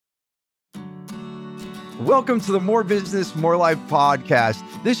Welcome to the More Business, More Life podcast.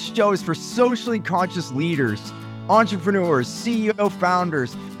 This show is for socially conscious leaders, entrepreneurs, CEO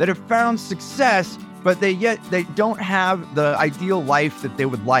founders that have found success, but they don't have the ideal life that they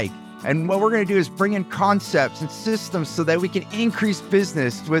would like. And what we're going to do is bring in concepts and systems so that we can increase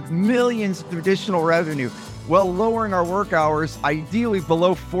business with millions of additional revenue while lowering our work hours, ideally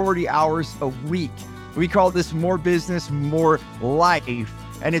below 40 hours a week. We call this More Business, More Life.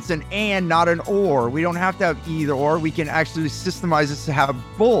 And it's an and, not an or. We don't have to have either or. We can actually systemize this to have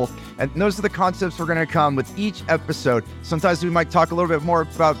both. And those are the concepts we're going to come with each episode. Sometimes we might talk a little bit more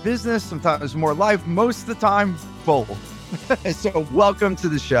about business, sometimes more life, most of the time, both. So welcome to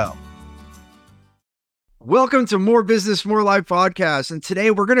the show. Welcome to More Business, More Life podcast. And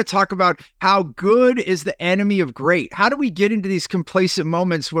today we're going to talk about how good is the enemy of great. How do we get into these complacent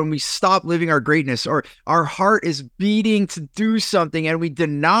moments when we stop living our greatness, or our heart is beating to do something and we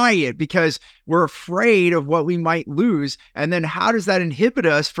deny it because we're afraid of what we might lose? And then how does that inhibit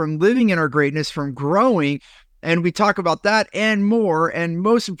us from living in our greatness, from growing? And we talk about that and more. And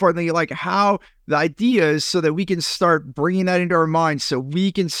most importantly, like how the ideas so that we can start bringing that into our minds so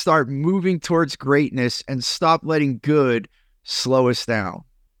we can start moving towards greatness and stop letting good slow us down.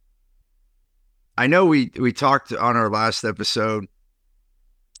 I know we talked on our last episode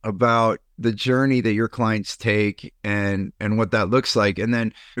about the journey that your clients take and what that looks like. And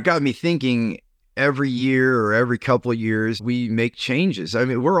then it got me thinking, every year or every couple of years, we make changes. I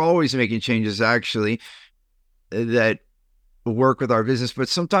mean, we're always making changes, actually, that work with our business, but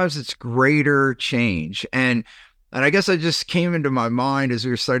sometimes it's greater change. And I guess I just came into my mind as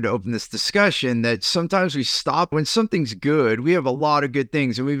we were starting to open this discussion that sometimes we stop when something's good. We have a lot of good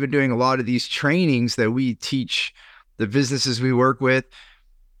things, and we've been doing a lot of these trainings that we teach the businesses we work with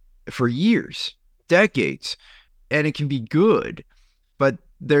for years, decades, and it can be good. But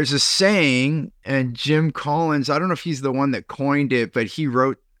there's a saying, and Jim Collins, I don't know if he's the one that coined it, but he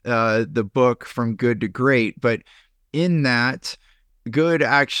wrote the book From Good to Great. But in that, good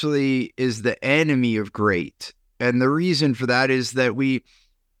actually is the enemy of great. And the reason for that is that we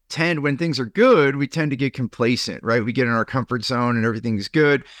tend, when things are good, we tend to get complacent, right? We get in our comfort zone and everything's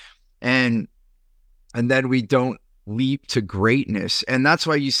good. And then we don't leap to greatness. And that's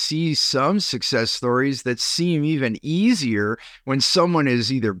why you see some success stories that seem even easier when someone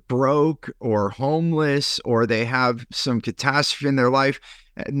is either broke or homeless, or they have some catastrophe in their life.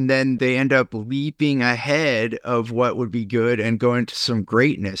 And then they end up leaping ahead of what would be good and go into some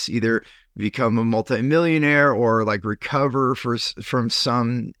greatness, either become a multimillionaire or like recover from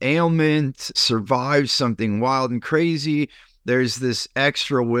some ailment, survive something wild and crazy. There's this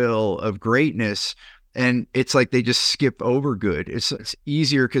extra will of greatness. And it's like they just skip over good. It's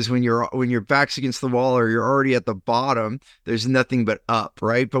easier because when your back's against the wall or you're already at the bottom, there's nothing but up,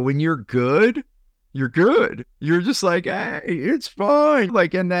 right? But when you're good, you're good. You're just like, hey, it's fine.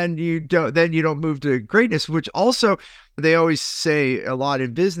 Like, and then you don't move to greatness, which also they always say a lot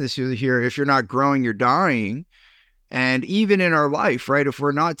in business. You hear, if you're not growing, you're dying. And even in our life, right? If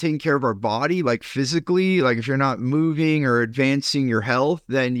we're not taking care of our body, like physically, like if you're not moving or advancing your health,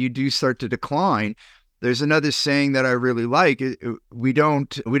 then you do start to decline. There's another saying that I really like. We don't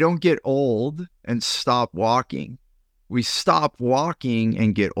get old and stop walking. We stop walking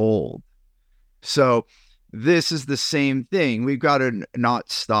and get old. So this is the same thing. We've got to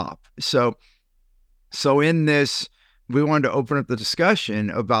not stop. So in this, we wanted to open up the discussion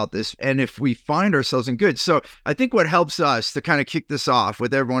about this. And if we find ourselves in good. So I think what helps us to kind of kick this off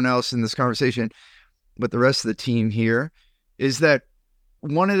with everyone else in this conversation, with the rest of the team here, is that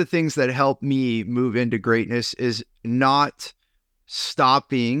one of the things that helped me move into greatness is not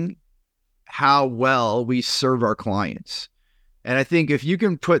stopping how well we serve our clients. And I think if you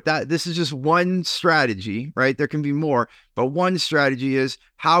can put that, this is just one strategy, right? There can be more, but one strategy is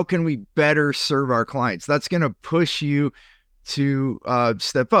how can we better serve our clients? That's going to push you to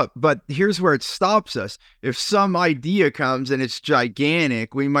step up. But here's where it stops us. If some idea comes and it's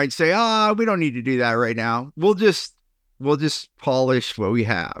gigantic, we might say, we don't need to do that right now. We'll just polish what we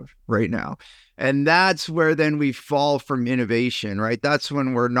have right now. And that's where then we fall from innovation, right? That's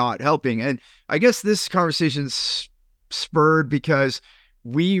when we're not helping. And I guess this conversation's spurred because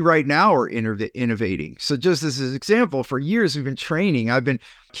we right now are innovating. So just as an example, for years we've been training. I've been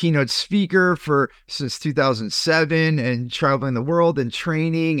keynote speaker since 2007 and traveling the world and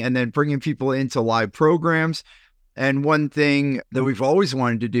training and then bringing people into live programs. And one thing that we've always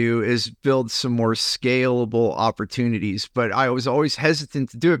wanted to do is build some more scalable opportunities. But I was always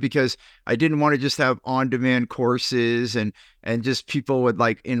hesitant to do it because I didn't want to just have on-demand courses and just people would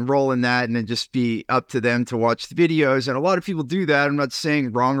like enroll in that and then just be up to them to watch the videos. And a lot of people do that. I'm not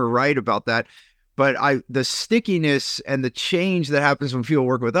saying wrong or right about that. But the stickiness and the change that happens when people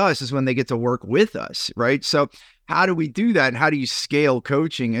work with us is when they get to work with us, right? So how do we do that? And how do you scale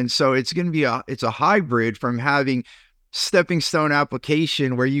coaching? And so it's going to be it's a hybrid from having stepping stone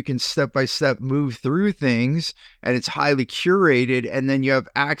application where you can step by step move through things, and it's highly curated, and then you have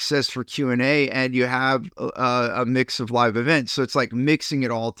access for Q&A, and you have a mix of live events. So it's like mixing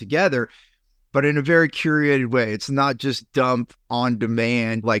it all together, but in a very curated way. It's not just dump on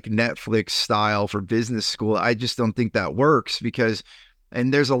demand like Netflix style for business school. I just don't think that works, because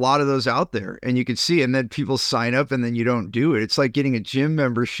and there's a lot of those out there, and you can see, and then people sign up and then you don't do it. It's like getting a gym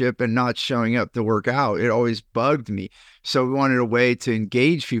membership and not showing up to work out. It always bugged me. So we wanted a way to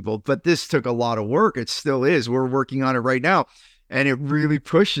engage people, but this took a lot of work. It still is. We're working on it right now. And it really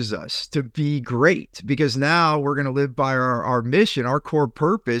pushes us to be great, because now we're going to live by our mission. Our core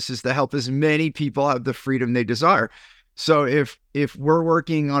purpose is to help as many people have the freedom they desire. So if we're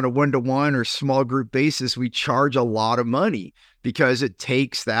working on a one-to-one or small group basis, we charge a lot of money because it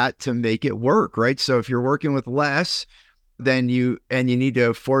takes that to make it work, right? So if you're working with less than you need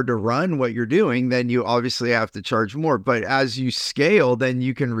to afford to run what you're doing, then you obviously have to charge more. But as you scale, then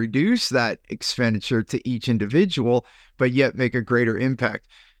you can reduce that expenditure to each individual, but yet make a greater impact.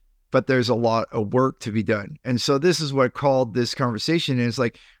 But there's a lot of work to be done. And so this is what called this conversation is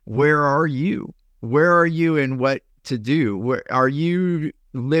like, where are you? Where are you and what to do? Where are you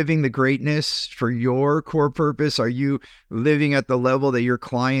living the greatness for your core purpose? Are you living at the level that your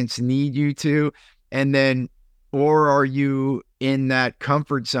clients need you to? And then, or are you in that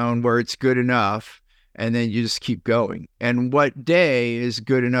comfort zone where it's good enough and then you just keep going? And what day is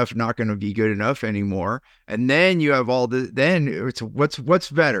good enough not going to be good enough anymore? And then you have all the, then it's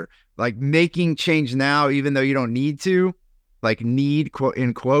what's better, like making change now, even though you don't need to, like need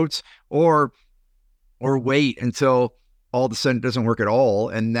in quotes, or wait until all of a sudden it doesn't work at all,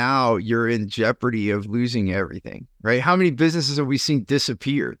 and now you're in jeopardy of losing everything, right? How many businesses have we seen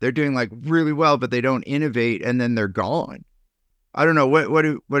disappear? They're doing like really well, but they don't innovate, and then they're gone. I don't know. What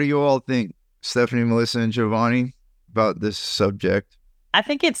do you all think, Stephanie, Melissa, and Giovanni, about this subject? I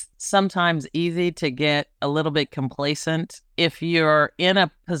think it's sometimes easy to get a little bit complacent if you're in a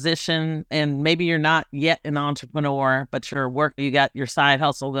position and maybe you're not yet an entrepreneur, but you got your side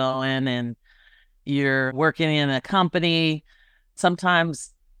hustle going and you're working in a company.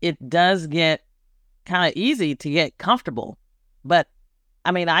 Sometimes it does get kind of easy to get comfortable. But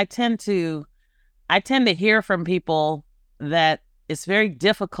I mean, I tend to hear from people that it's very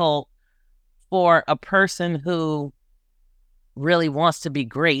difficult for a person who really wants to be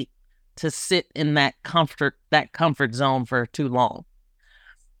great to sit in that comfort zone for too long.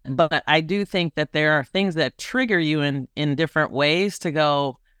 But I do think that there are things that trigger you in different ways to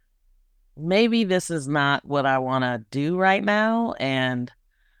go, maybe this is not what I want to do right now, and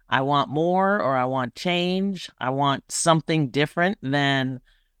I want more, or I want change. I want something different than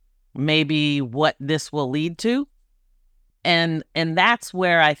maybe what this will lead to. And that's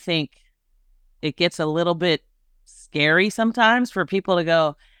where I think it gets a little bit scary sometimes for people to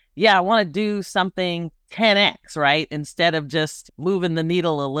go, yeah, I want to do something 10x, right? Instead of just moving the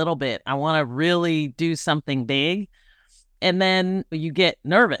needle a little bit. I want to really do something big. And then you get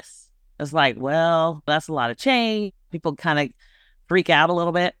nervous. It's like, well, that's a lot of change. People kind of freak out a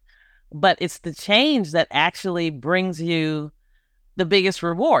little bit, but it's the change that actually brings you the biggest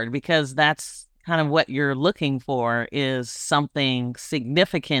reward, because that's kind of what you're looking for, is something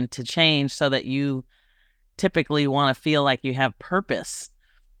significant to change so that you typically want to feel like you have purpose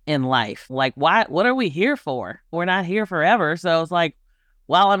in life. Like, what are we here for? We're not here forever. So it's like,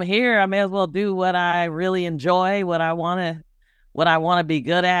 while I'm here, I may as well do what I really enjoy, what I want to be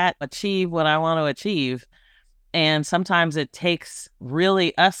good at, achieve what I want to achieve. And sometimes it takes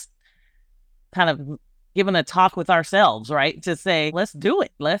really us kind of giving a talk with ourselves, right? To say, let's do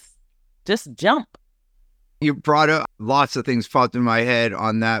it. Let's just jump. You brought up lots of things popped in my head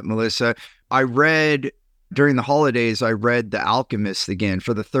on that, Melissa. During the holidays, I read The Alchemist again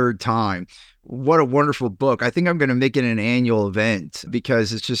for the third time. What a wonderful book. I think I'm going to make it an annual event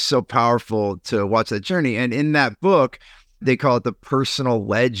because it's just so powerful to watch that journey. And in that book, they call it the personal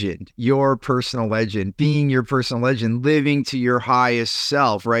legend, your personal legend, being your personal legend, living to your highest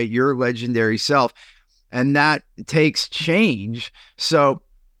self, right? Your legendary self. And that takes change. So,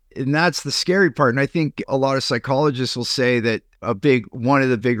 and that's the scary part. And I think a lot of psychologists will say that one of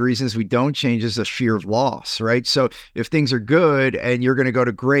the big reasons we don't change is the fear of loss, right? So if things are good and you're going to go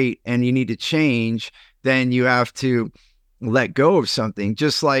to great and you need to change, then you have to let go of something,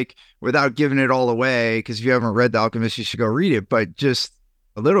 just like without giving it all away. Because if you haven't read The Alchemist, you should go read it. But just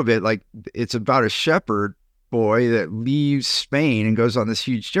a little bit, like it's about a shepherd boy that leaves Spain and goes on this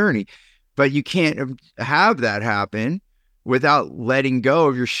huge journey. but you can't have that happen without letting go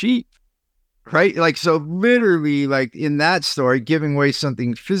of your sheep. Right. Like, so literally, like in that story, giving away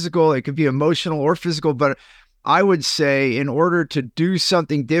something physical, it could be emotional or physical. But I would say in order to do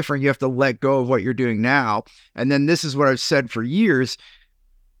something different, you have to let go of what you're doing now. And then this is what I've said for years.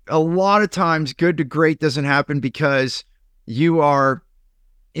 A lot of times good to great doesn't happen because you are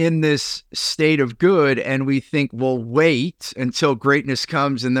in this state of good and we think we'll wait until greatness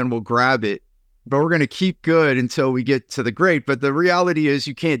comes and then we'll grab it. But we're going to keep good until we get to the great. But the reality is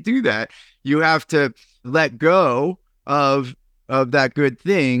you can't do that. You have to let go of that good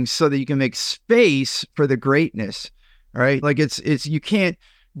thing so that you can make space for the greatness, right? Like it's you can't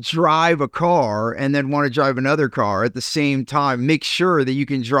drive a car and then want to drive another car at the same time. Make sure that you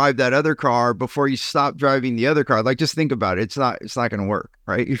can drive that other car before you stop driving the other car. Like, just think about it. It's not going to work,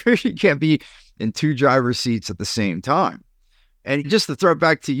 right? You can't be in two driver's seats at the same time. And just to throw it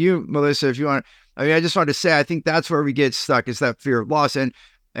back to you, Melissa, if you want, I just wanted to say, I think that's where we get stuck, is that fear of loss. And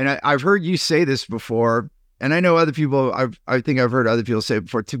I've heard you say this before, and I know other people, I think I've heard other people say it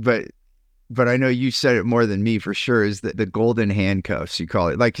before too, but I know you said it more than me for sure, is the golden handcuffs, you call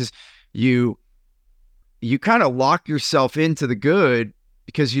it. Like, cause you kind of lock yourself into the good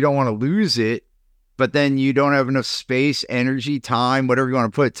because you don't want to lose it, but then you don't have enough space, energy, time, whatever you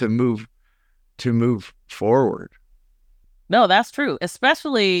want to put to move forward. No, that's true.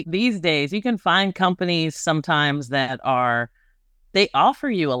 Especially these days, you can find companies sometimes that they offer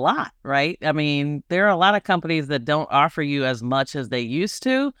you a lot, right? I mean, there are a lot of companies that don't offer you as much as they used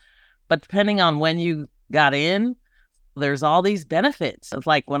to, but depending on when you got in, there's all these benefits. It's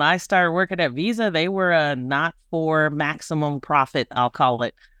like when I started working at Visa, they were a not for maximum profit, I'll call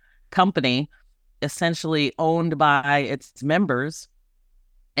it, company, essentially owned by its members.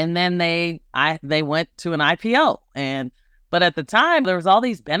 And then they went to an IPO. But at the time, there was all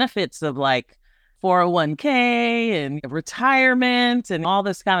these benefits of like 401k and retirement and all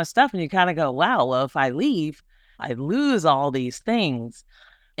this kind of stuff. And you kind of go, wow, well, if I leave, I lose all these things.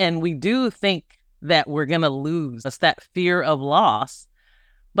 And we do think that we're going to lose. It's that fear of loss.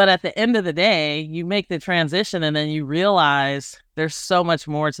 But at the end of the day, you make the transition and then you realize there's so much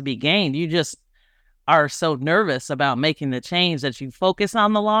more to be gained. You just are so nervous about making the change that you focus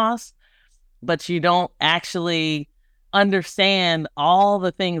on the loss, but you don't actually understand all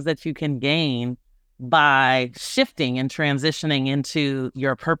the things that you can gain by shifting and transitioning into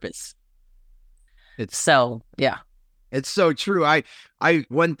your purpose. It's so true.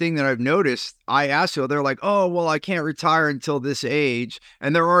 One thing that I've noticed, I ask people, they're like, oh, well, I can't retire until this age.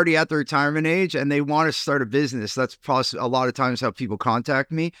 And they're already at the retirement age and they want to start a business. That's a lot of times how people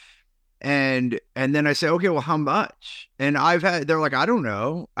contact me. And then I say, okay, well, how much? And they're like, I don't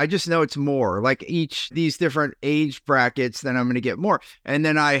know. I just know it's more. Like these different age brackets, then I'm going to get more. And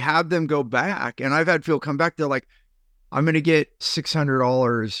then I have them go back, and I've had people come back. They're like, I'm going to get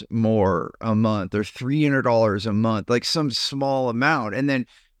 $600 more a month or $300 a month, like some small amount. And then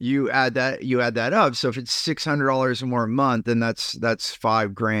you add that up. So if it's $600 more a month, then that's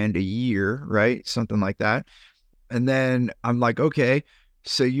 $5,000 a year, right? Something like that. And then I'm like, okay,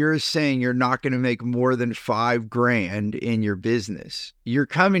 so you're saying you're not going to make more than $5,000 in your business. You're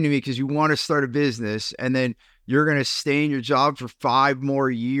coming to me because you want to start a business, and then you're going to stay in your job for 5 more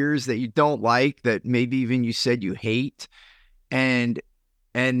years that you don't like, that maybe even you said you hate. And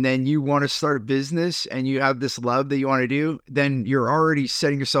then you want to start a business and you have this love that you want to do, then you're already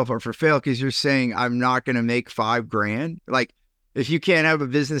setting yourself up for fail because you're saying, I'm not going to make $5,000. Like, if you can't have a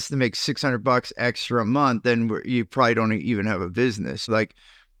business to make $600 extra a month, then you probably don't even have a business. Like,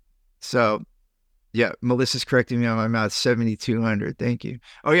 so yeah, Melissa's correcting me on my math, 7,200. Thank you.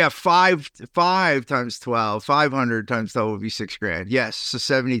 Oh yeah. 5 times 12, 500 times 12 would be $6,000. Yes. So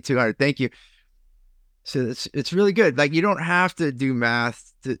 7,200. Thank you. So it's really good. Like, you don't have to do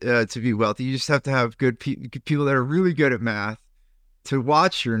math to be wealthy. You just have to have good people that are really good at math to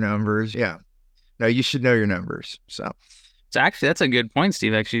watch your numbers. Yeah. No, you should know your numbers. So actually, that's a good point,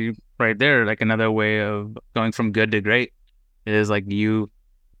 Steve. Actually, right there, like another way of going from good to great is like you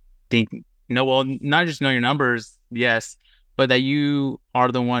think, well, not just know your numbers, yes, but that you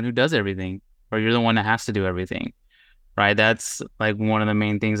are the one who does everything, or you're the one that has to do everything, right? That's like one of the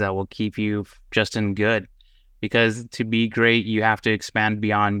main things that will keep you just in good, because to be great, you have to expand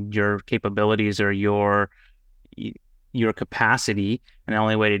beyond your capabilities or your capacity. And the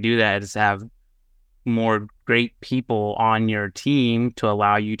only way to do that is to have more great people on your team to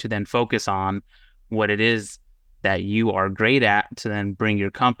allow you to then focus on what it is that you are great at to then bring your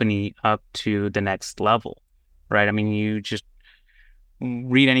company up to the next level, right? I mean, you just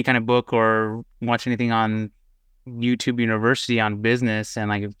read any kind of book or watch anything on YouTube University on business and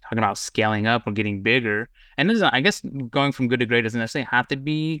like talking about scaling up or getting bigger. And this is, I guess going from good to great doesn't necessarily have to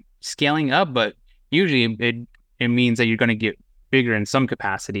be scaling up, but usually it means that you're going to get bigger in some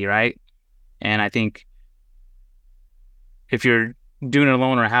capacity, right? And I think if you're doing it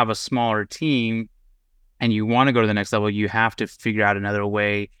alone or have a smaller team and you want to go to the next level, you have to figure out another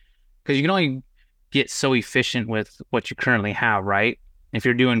way, because you can only get so efficient with what you currently have, right? If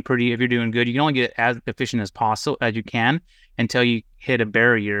you're doing good, you can only get as efficient as possible as you can until you hit a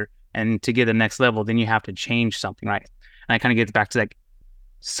barrier. And to get the next level, then you have to change something, right? And it kind of gets back to like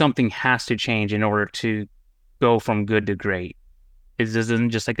something has to change in order to go from good to great. It isn't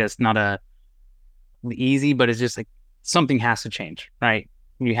just like it's not a easy, but it's just like something has to change, right?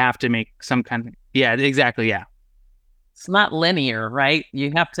 You have to make some kind of, yeah, exactly, yeah. It's not linear, right?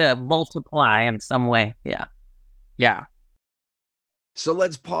 You have to multiply in some way. Yeah. Yeah. So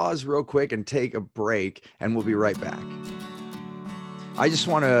let's pause real quick and take a break, and we'll be right back. I just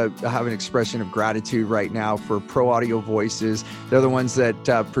want to have an expression of gratitude right now for Pro Audio Voices. They're the ones that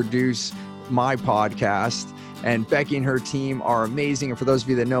produce my podcast, and Becky and her team are amazing. And for those of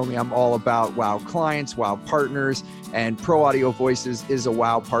you that know me, I'm all about wow clients, wow partners, and Pro Audio Voices is a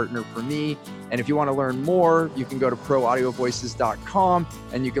wow partner for me. And if you want to learn more, you can go to proaudiovoices.com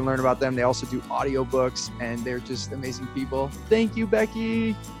and you can learn about them. They also do audiobooks, and they're just amazing people. Thank you,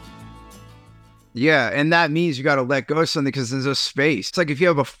 Becky. Yeah, and that means you got to let go of something because there's a space. It's like if you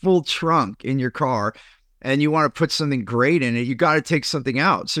have a full trunk in your car and you want to put something great in it, you got to take something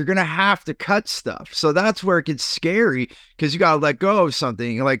out. So you're going to have to cut stuff. So that's where it gets scary, because you got to let go of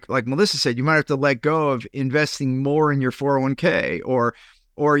something. Like Melissa said, you might have to let go of investing more in your 401k, or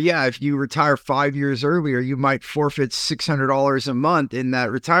yeah, if you retire 5 years earlier, you might forfeit $600 a month in that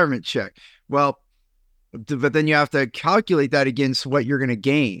retirement check. Well, but then you have to calculate that against what you're going to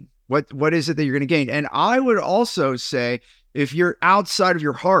gain. What is it that you're going to gain? And I would also say, if you're outside of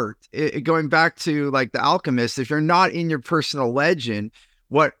your heart, going back to like the alchemist, if you're not in your personal legend,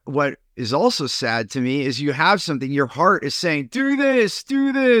 what is also sad to me is you have something, your heart is saying, do this,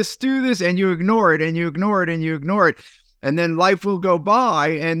 do this, do this, and you ignore it, and you ignore it, and you ignore it. And then life will go by,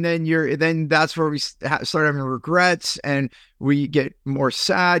 and then that's where we start having regrets, and we get more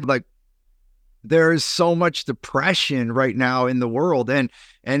sad. Like, there is so much depression right now in the world, and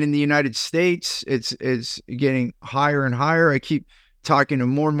in the United States, it's getting higher and higher. I keep talking to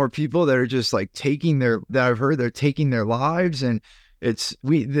more and more people that are just like that I've heard they're taking their lives, and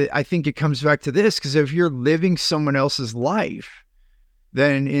I think it comes back to this, because if you're living someone else's life,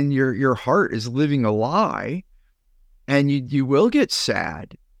 then in your heart is living a lie. And you will get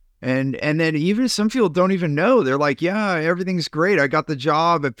sad. And then even some people don't even know. They're like, yeah, everything's great. I got the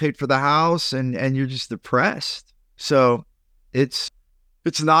job. I paid for the house. And you're just depressed. So it's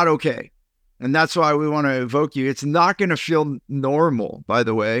not okay. And that's why we want to evoke you. It's not going to feel normal, by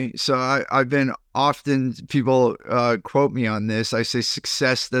the way. So I've been often, people quote me on this. I say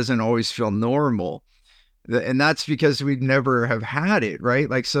success doesn't always feel normal. And that's because we never have had it, right?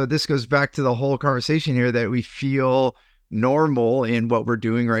 Like, so this goes back to the whole conversation here, that we feel normal in what we're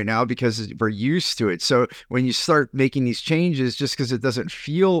doing right now because we're used to it. So when you start making these changes, just because it doesn't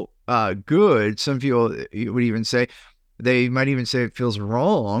feel good, some people would even say, they might even say it feels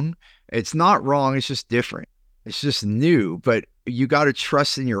wrong. It's not wrong. It's just different. It's just new. But you got to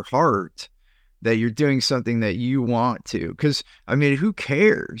trust in your heart that you're doing something that you want to. Because, I mean, who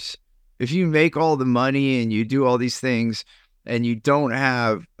cares? If you make all the money and you do all these things and you don't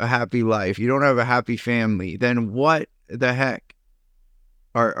have a happy life, you don't have a happy family, then what the heck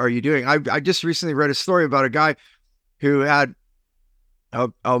are you doing? I just recently read a story about a guy who had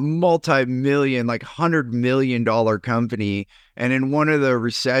a multi-million, like $100 million company. And in one of the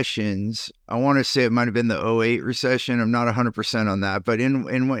recessions, I want to say it might've been the 2008 recession. I'm not 100% on that, but in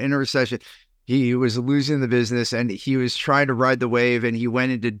a recession, he was losing the business and he was trying to ride the wave, and he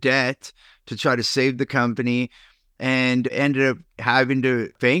went into debt to try to save the company and ended up having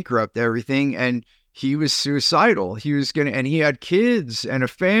to bankrupt everything. And he was suicidal. And he had kids and a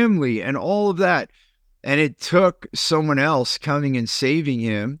family and all of that. And it took someone else coming and saving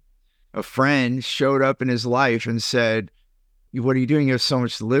him. A friend showed up in his life and said, what are you doing? You have so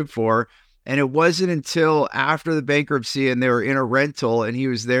much to live for. And it wasn't until after the bankruptcy and they were in a rental and he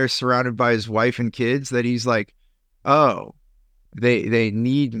was there surrounded by his wife and kids that he's like, oh, they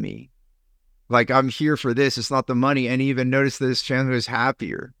need me. Like, I'm here for this. It's not the money. And he even noticed that his family was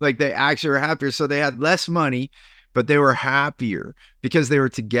happier. Like, they actually were happier. So they had less money, but they were happier because they were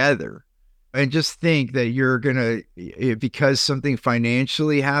together. And just think that you're gonna, because something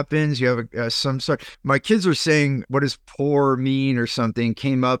financially happens, you have some sort. My kids were saying, "What does poor mean?" or something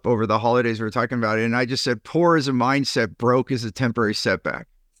came up over the holidays. We were talking about it, and I just said, "Poor is a mindset, broke is a temporary setback."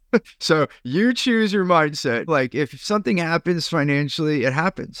 So you choose your mindset. Like if something happens financially, it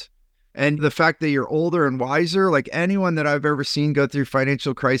happens. And the fact that you're older and wiser, like anyone that I've ever seen go through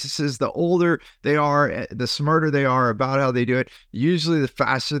financial crises, the older they are, the smarter they are about how they do it, usually the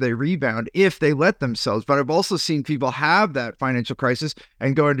faster they rebound if they let themselves. But I've also seen people have that financial crisis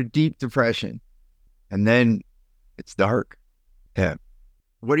and go into deep depression. And then it's dark. Yeah.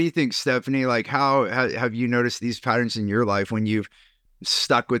 What do you think, Stephanie? Like how have you noticed these patterns in your life when you've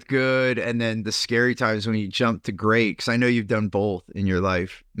stuck with good and then the scary times when you jump to great? Because I know you've done both in your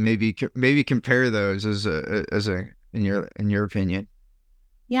life. Maybe compare those as a in your opinion.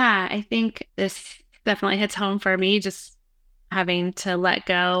 Yeah, I think this definitely hits home for me, just having to let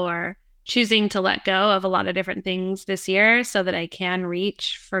go or choosing to let go of a lot of different things this year so that I can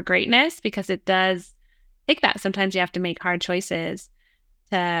reach for greatness, because it does take that. Sometimes you have to make hard choices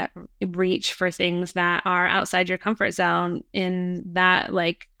to reach for things that are outside your comfort zone in that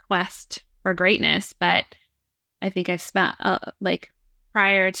like quest for greatness. But I think I've spent like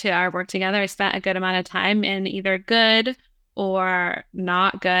prior to our work together, I spent a good amount of time in either good or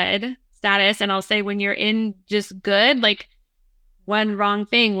not good status. And I'll say when you're in just good, like one wrong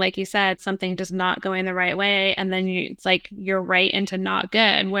thing, like you said, something just not going the right way. And then it's like you're right into not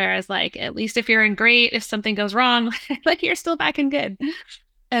good. Whereas like, at least if you're in great, if something goes wrong, like you're still back in good.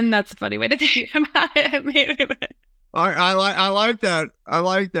 And that's a funny way to think about it. I like that. I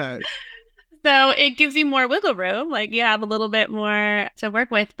like that. So it gives you more wiggle room. Like you have a little bit more to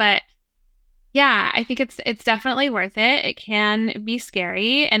work with. But yeah, I think it's definitely worth it. It can be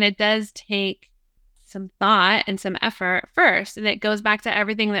scary, and it does take some thought and some effort first. And it goes back to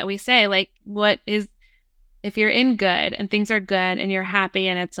everything that we say, like if you're in good and things are good and you're happy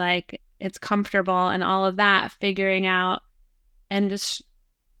and it's like, it's comfortable and all of that, figuring out and just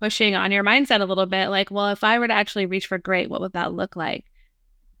pushing on your mindset a little bit. Like, well, if I were to actually reach for great, what would that look like?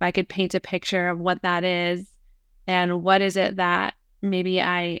 If I could paint a picture of what that is and what is it that maybe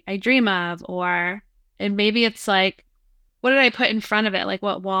I dream of, and maybe it's like, what did I put in front of it? Like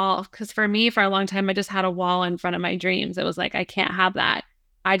what wall? Because for me, for a long time, I just had a wall in front of my dreams. It was like, I can't have that.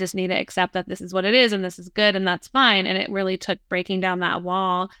 I just need to accept that this is what it is and this is good and that's fine. And it really took breaking down that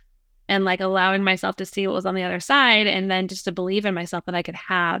wall and like allowing myself to see what was on the other side, and then just to believe in myself that I could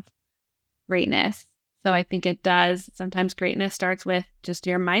have greatness. So I think it does. Sometimes greatness starts with just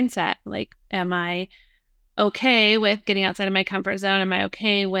your mindset. Like, am I okay with getting outside of my comfort zone? Am I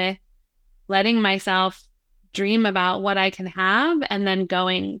okay with letting myself dream about what I can have and then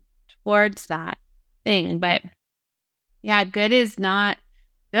going towards that thing? But yeah, good is not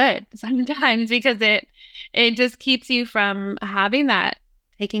good sometimes, because it just keeps you from having that,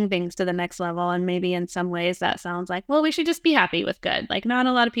 taking things to the next level. And maybe in some ways that sounds like, well, we should just be happy with good. Like not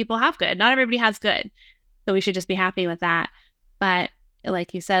a lot of people have good. Not everybody has good. So we should just be happy with that. But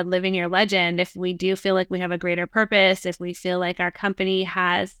like you said, living your legend, if we do feel like we have a greater purpose, if we feel like our company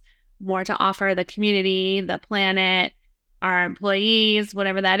has more to offer the community, the planet, our employees,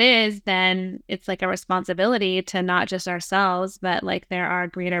 whatever that is, then it's like a responsibility to not just ourselves, but like there are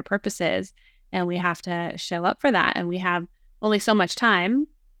greater purposes and we have to show up for that. And we have only so much time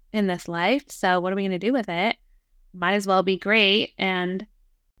in this life. So what are we going to do with it? Might as well be great. And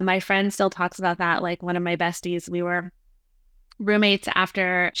my friend still talks about that. Like one of my besties, we were roommates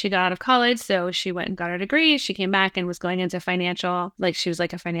after she got out of college. So she went and got her degree. She came back and was going into financial, like she was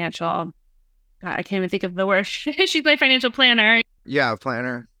like a financial, God, I can't even think of the word. She's my financial planner. Yeah,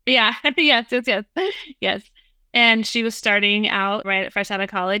 planner. Yeah. Yes. And she was starting out fresh out of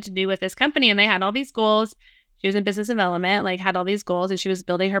college, new with this company, and they had all these goals. She was in business development, like had all these goals, and she was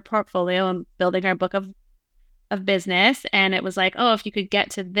building her portfolio and building her book of business. And it was like, oh, if you could get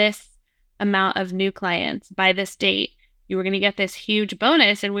to this amount of new clients by this date, you were going to get this huge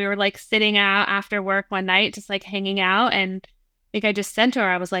bonus. And we were like sitting out after work one night, just like hanging out. And I think I just said to her,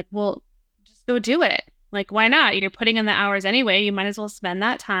 I was like, well, just go do it. Like, why not? You're putting in the hours anyway. You might as well spend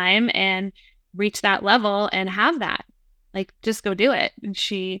that time and reach that level and have that. Like, just go do it. And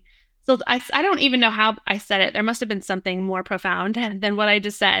so I don't even know how I said it. There must have been something more profound than what I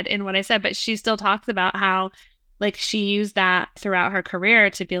just said in what I said. But she still talks about how like she used that throughout her career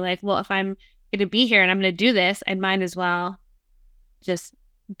to be like, well, if I'm going to be here and I'm going to do this, I might as well just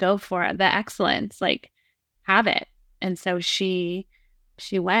go for it. The excellence, like have it. And so she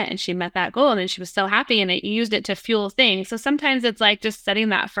went and she met that goal, and then she was so happy, and it used it to fuel things. So sometimes it's like just setting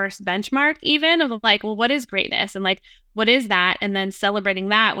that first benchmark even of like, well, what is greatness? And like, what is that? And then celebrating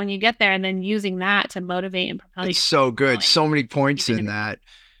that when you get there, and then using that to motivate and propel you. It's so good. So many points in that.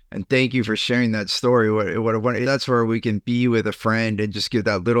 And thank you for sharing that story. That's where we can be with a friend and just give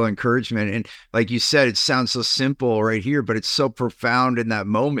that little encouragement. And like you said, it sounds so simple right here, but it's so profound in that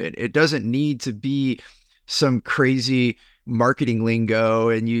moment. It doesn't need to be some crazy marketing lingo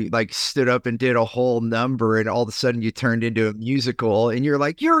and you like stood up and did a whole number and all of a sudden you turned into a musical and you're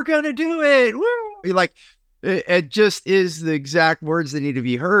like, you're going to do it. Woo! You're like, it just is the exact words that need to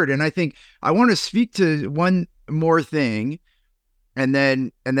be heard. And I think I want to speak to one more thing. And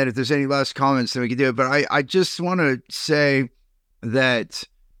then if there's any last comments, then we can do it. But I just want to say that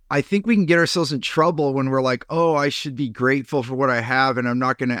I think we can get ourselves in trouble when we're like, oh, I should be grateful for what I have and I'm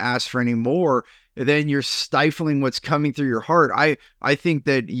not going to ask for any more. And then you're stifling what's coming through your heart. I think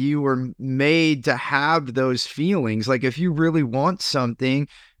that you were made to have those feelings. Like if you really want something,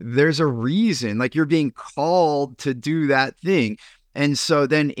 there's a reason, like you're being called to do that thing. And so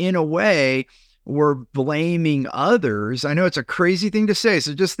then in a way, we're blaming others. I know it's a crazy thing to say.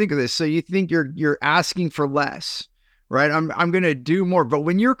 So just think of this. So you think you're asking for less, right? I'm going to do more. But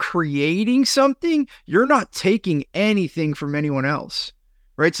when you're creating something, you're not taking anything from anyone else,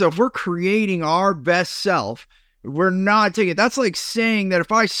 right? So if we're creating our best self, we're not taking it. That's like saying that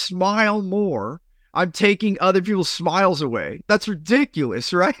if I smile more, I'm taking other people's smiles away. That's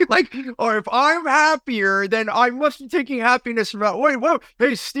ridiculous, right? Like, or if I'm happier, then I must be taking happiness from, wait, whoa,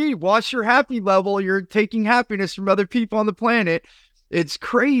 hey, Steve, watch your happy level. You're taking happiness from other people on the planet. It's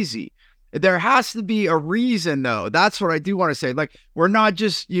crazy. There has to be a reason though. That's what I do want to say. Like, you're not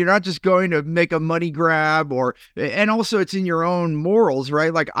just going to make a money grab and also it's in your own morals,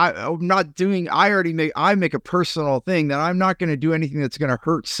 right? Like I make a personal thing that I'm not going to do anything that's going to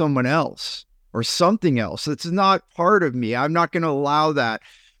hurt someone else or something else. It's not part of me. I'm not going to allow that.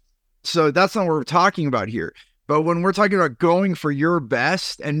 So that's not what we're talking about here. But when we're talking about going for your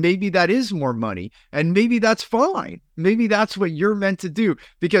best, and maybe that is more money, and maybe that's fine. Maybe that's what you're meant to do,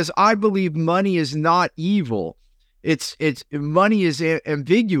 because I believe money is not evil. Money is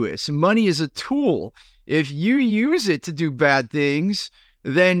ambiguous. Money is a tool. If you use it to do bad things,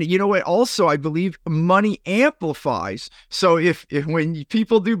 then you know what? Also, I believe money amplifies. So if when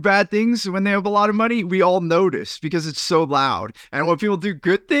people do bad things, when they have a lot of money, we all notice because it's so loud. And when people do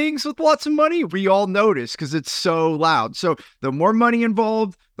good things with lots of money, we all notice because it's so loud. So the more money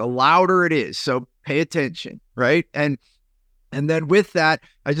involved, the louder it is. So pay attention, right? And then with that,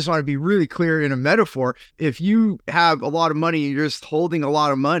 I just want to be really clear in a metaphor. If you have a lot of money, you're just holding a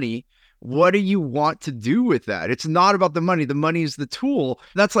lot of money, what do you want to do with that? It's not about the money. The money is the tool.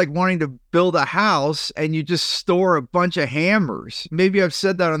 That's like wanting to build a house and you just store a bunch of hammers. Maybe I've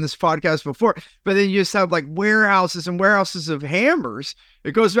said that on this podcast before, but then you just have like warehouses and warehouses of hammers.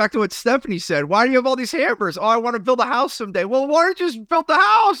 It goes back to what Stephanie said. Why do you have all these hammers? Oh, I want to build a house someday. Well, why don't you just build the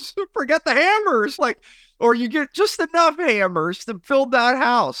house? Forget the hammers. Or you get just enough hammers to build that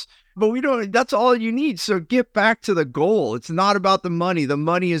house. But that's all you need. So get back to the goal. It's not about the money. The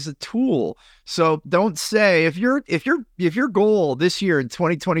money is a tool. So don't say if your goal this year in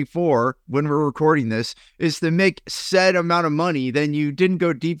 2024, when we're recording this, is to make said amount of money, then you didn't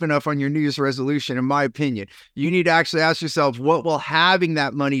go deep enough on your New Year's resolution, in my opinion. You need to actually ask yourself, what will having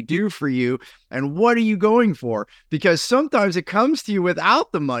that money do for you? And what are you going for? Because sometimes it comes to you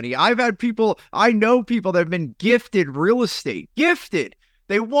without the money. I know people that have been gifted real estate, gifted.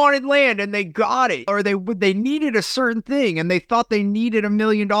 They wanted land and they got it, or they needed a certain thing and they thought they needed $1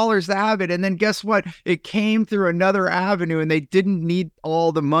 million to have it. And then guess what? It came through another avenue and they didn't need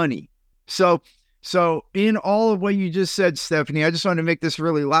all the money. So in all of what you just said, Stephanie, I just want to make this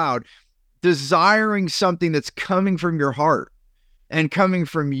really loud. Desiring something that's coming from your heart and coming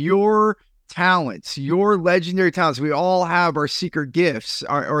from your talents, your legendary talents. We all have our secret gifts,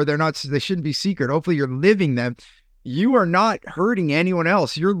 or they shouldn't be secret. Hopefully you're living them. You are not hurting anyone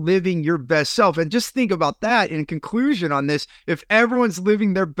else. You're living your best self. And just think about that in conclusion on this. If everyone's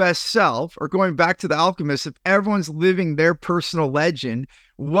living their best self, or going back to the alchemist, if everyone's living their personal legend,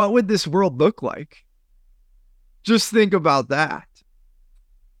 what would this world look like? Just think about that.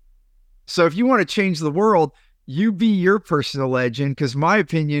 So if you want to change the world, you be your personal legend, because my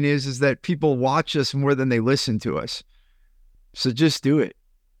opinion is that people watch us more than they listen to us. So just do it.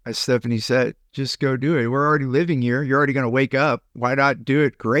 As Stephanie said, just go do it. We're already living here. You're already going to wake up. Why not do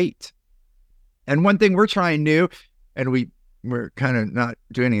it? Great. And one thing we're trying new, and we're kind of not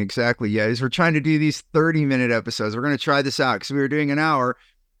doing it exactly yet, is we're trying to do these 30-minute episodes. We're going to try this out because we were doing an hour.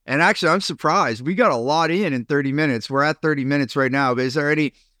 And actually, I'm surprised. We got a lot in 30 minutes. We're at 30 minutes right now. But is there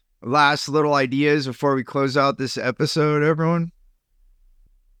any last little ideas before we close out this episode, everyone?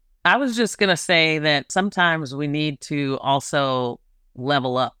 I was just going to say that sometimes we need to also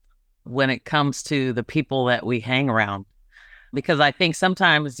level up when it comes to the people that we hang around, because I think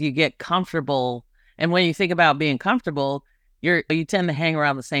sometimes you get comfortable. And when you think about being comfortable, you tend to hang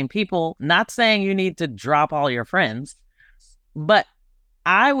around the same people. Not saying you need to drop all your friends, but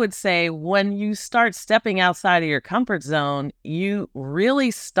I would say when you start stepping outside of your comfort zone, you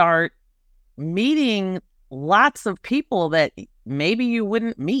really start meeting lots of people that maybe you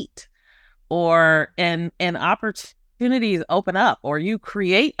wouldn't meet, and opportunities open up, or you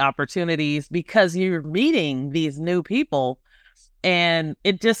create opportunities because you're meeting these new people, and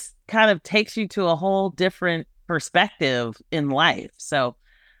it just kind of takes you to a whole different perspective in life. So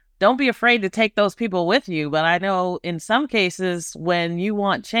don't be afraid to take those people with you. But I know in some cases when you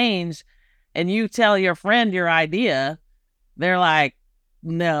want change and you tell your friend your idea, they're like,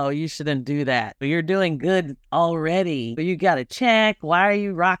 no, you shouldn't do that. You're doing good already. You got to check. Why are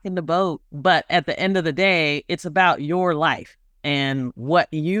you rocking the boat? But at the end of the day, it's about your life and what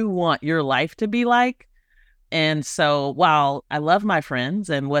you want your life to be like. And so while I love my friends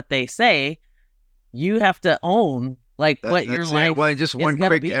and what they say, you have to own what your life. Well, just one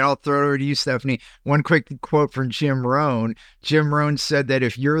quick, and I'll throw it over to you, Stephanie. One quick quote from Jim Rohn. Jim Rohn said that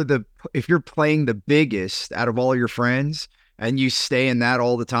if you're playing the biggest out of all your friends and you stay in that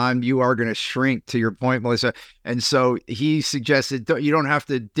all the time, you are going to shrink, to your point, Melissa. And so he suggested you don't have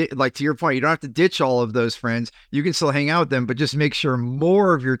to, to your point, you don't have to ditch all of those friends. You can still hang out with them, but just make sure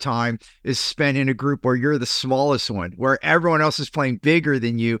more of your time is spent in a group where you're the smallest one, where everyone else is playing bigger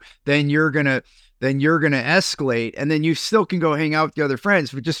than you. Then you're going to escalate, and then you still can go hang out with the other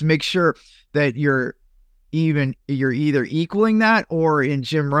friends, but just make sure that you're either equaling that, or in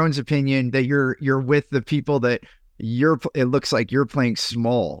Jim Rohn's opinion, that you're with the people that it looks like you're playing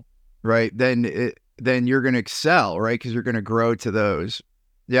small, right? Then you're going to excel, right? Because you're going to grow to those.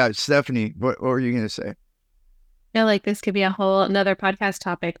 Yeah, Stephanie, what were you going to say? I feel like this could be another podcast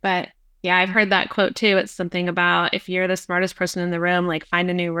topic, but yeah, I've heard that quote too. It's something about, if you're the smartest person in the room, find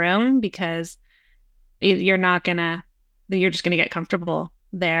a new room, because you're just going to get comfortable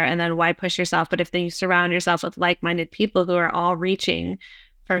there. And then why push yourself? But if then you surround yourself with like-minded people who are all reaching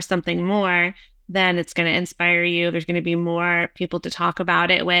for something more, then it's going to inspire you. There's going to be more people to talk about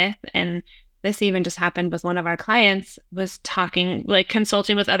it with. And this even just happened with one of our clients, was talking,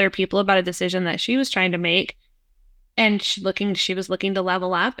 consulting with other people about a decision that she was trying to make. And she was looking to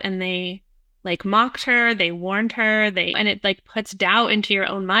level up, and they mocked her, they warned her, and it puts doubt into your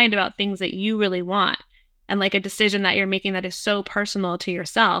own mind about things that you really want. And a decision that you're making that is so personal to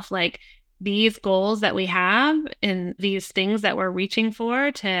yourself, these goals that we have and these things that we're reaching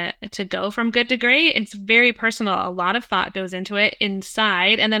for to go from good to great, it's very personal. A lot of thought goes into it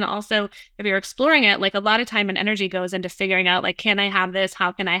inside. And then also, if you're exploring it, a lot of time and energy goes into figuring out, can I have this?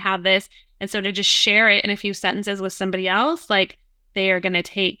 How can I have this? And so to just share it in a few sentences with somebody else, they're going to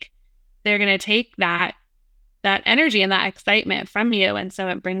take that energy and that excitement from you. And so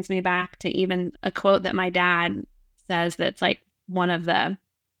it brings me back to even a quote that my dad says that's one of the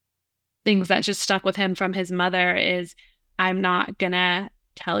things that just stuck with him from his mother is, I'm not going to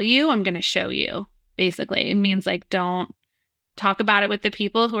tell you, I'm going to show you. Basically, it means don't talk about it with the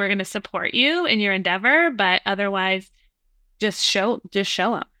people who are going to support you in your endeavor, but otherwise just show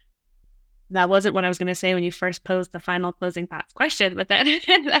them. That wasn't what I was going to say when you first posed the final closing thoughts question, but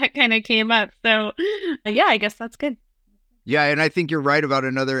that kind of came up. So yeah, I guess that's good. Yeah. And I think you're right about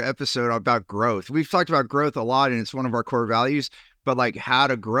another episode about growth. We've talked about growth a lot, and it's one of our core values, but how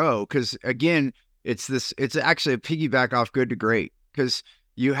to grow. Cause again, it's actually a piggyback off good to great, because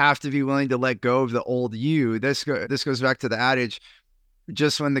you have to be willing to let go of the old you. This goes back to the adage,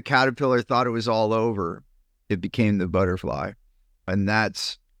 just when the caterpillar thought it was all over, it became the butterfly. And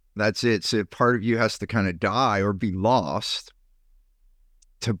that's it. So part of you has to kind of die or be lost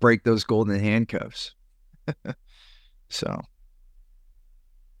to break those golden handcuffs. So,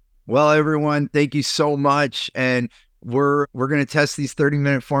 well, everyone, thank you so much. And we're going to test these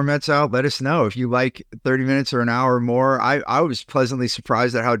 30-minute formats out. Let us know if you like 30 minutes or an hour or more. I was pleasantly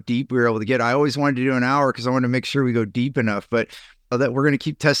surprised at how deep we were able to get. I always wanted to do an hour because I wanted to make sure we go deep enough, but that we're going to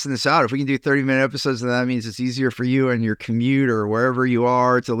keep testing this out. If we can do 30-minute episodes, then that means it's easier for you and your commute or wherever you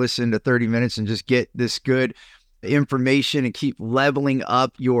are to listen to 30 minutes and just get this good information and keep leveling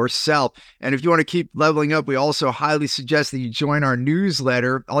up yourself. And if you want to keep leveling up, we also highly suggest that you join our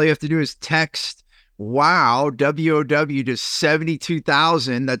newsletter. All you have to do is text WOW, WOW, to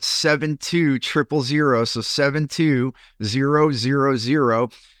 72,000. That's 72000. So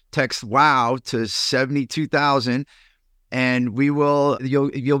 72000. Text WOW to 72,000. and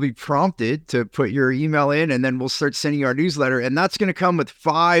you'll be prompted to put your email in, and then we'll start sending you our newsletter. And that's going to come with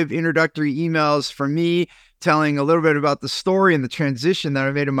 5 introductory emails from me telling a little bit about the story and the transition that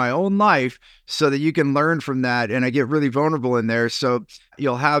I made in my own life so that you can learn from that. And I get really vulnerable in there. So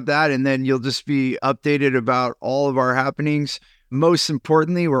you'll have that, and then you'll just be updated about all of our happenings. Most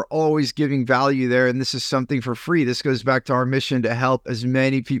importantly, we're always giving value there, and this is something for free. This goes back to our mission to help as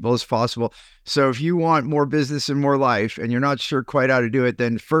many people as possible. So if you want more business and more life, and you're not sure quite how to do it,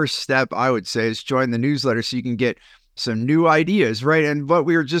 then first step, I would say, is join the newsletter so you can get some new ideas, right? And what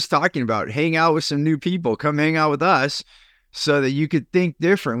we were just talking about, hang out with some new people, come hang out with us so that you could think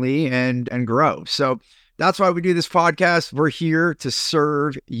differently and grow. So that's why we do this podcast. We're here to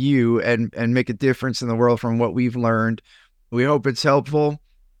serve you and make a difference in the world from what we've learned. We hope it's helpful.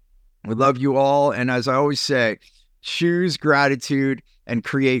 We love you all. And as I always say, choose gratitude and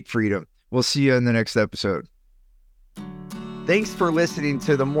create freedom. We'll see you in the next episode. Thanks for listening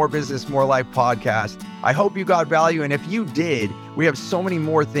to the More Business, More Life podcast. I hope you got value. And if you did, we have so many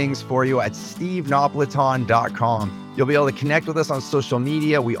more things for you at stevenapolitan.com. You'll be able to connect with us on social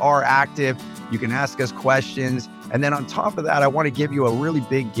media. We are active. You can ask us questions. And then on top of that, I want to give you a really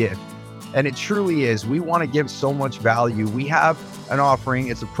big gift. And it truly is. We want to give so much value. We have an offering.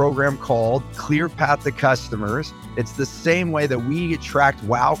 It's a program called Clear Path to Customers. It's the same way that we attract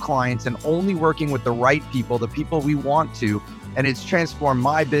wow clients and only working with the right people, the people we want to. And it's transformed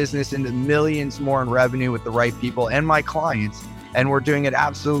my business into millions more in revenue with the right people and my clients. And we're doing it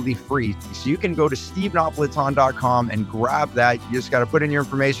absolutely free. So you can go to stevenapolitan.com and grab that. You just got to put in your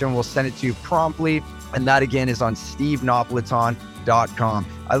information. We'll send it to you promptly. And that again is on stevenapolitan.com.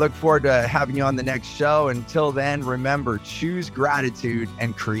 I look forward to having you on the next show. Until then, remember, choose gratitude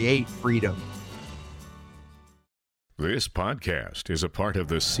and create freedom. This podcast is a part of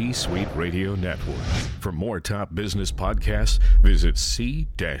the C-Suite Radio Network. For more top business podcasts, visit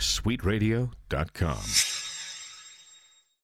c-suiteradio.com.